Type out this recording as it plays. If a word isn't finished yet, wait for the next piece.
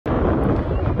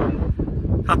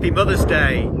Happy Mother's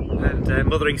Day and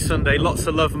Mothering Sunday. Lots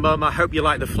of love, Mum. I hope you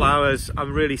like the flowers.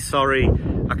 I'm really sorry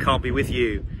I can't be with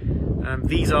you.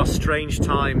 These are strange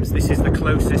times. This is the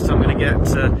closest I'm going to get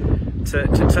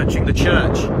to touching the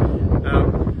church.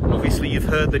 Obviously you've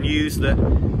heard the news that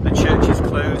the church is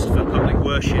closed for public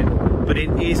worship, but it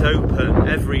is open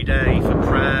every day for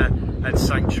prayer and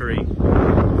sanctuary.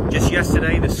 Just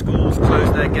yesterday the schools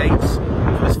closed their gates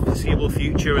for the foreseeable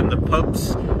future, and the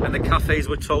pubs and the cafes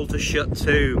were told to shut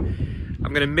too.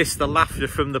 I'm going to miss the laughter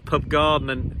from the pub garden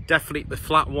and definitely the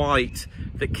flat white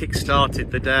that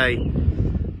kick-started the day.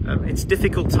 It's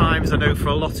difficult times, I know, for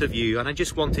a lot of you, and I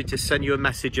just wanted to send you a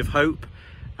message of hope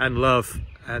and love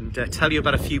and tell you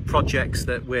about a few projects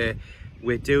that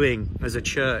we're doing as a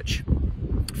church.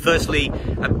 Firstly,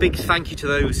 a big thank you to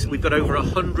those. We've got over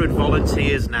 100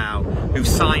 volunteers now who've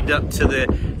signed up to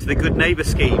the Good Neighbour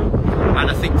scheme, and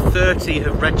I think 30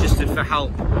 have registered for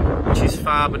help, which is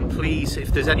fab. And please,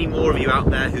 if there's any more of you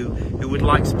out there who would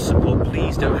like some support,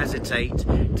 please don't hesitate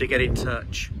to get in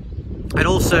touch. And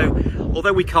also,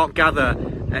 although we can't gather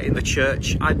in the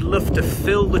church, I'd love to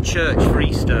fill the church for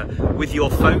Easter with your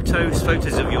photos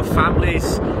of your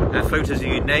families, photos of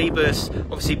your neighbours.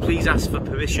 Obviously, please ask for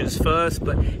permissions first,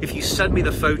 but if you send me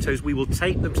the photos, we will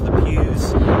take them to the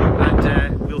pews,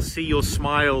 and we'll see your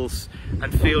smiles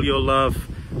and feel your love,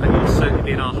 and you'll certainly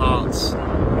be in our hearts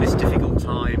in this difficult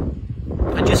time.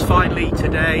 And just finally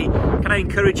today, can I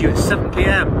encourage you at 7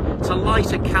 p.m. to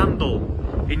light a candle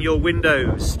in your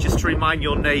windows, just to remind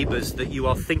your neighbours that you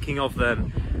are thinking of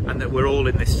them and that we're all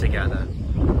in this together.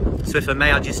 So if I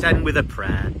may, I'll just end with a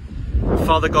prayer.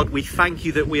 Father God, we thank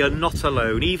you that we are not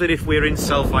alone. Even if we're in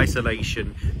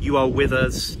self-isolation, you are with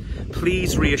us.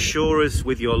 Please reassure us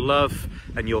with your love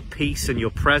and your peace and your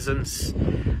presence.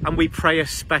 And we pray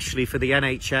especially for the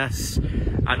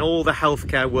NHS and all the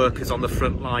healthcare workers on the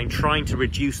front line trying to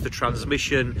reduce the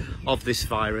transmission of this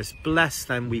virus. Bless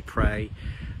them, we pray.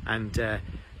 And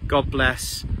God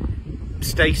bless,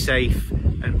 stay safe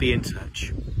and be in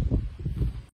touch.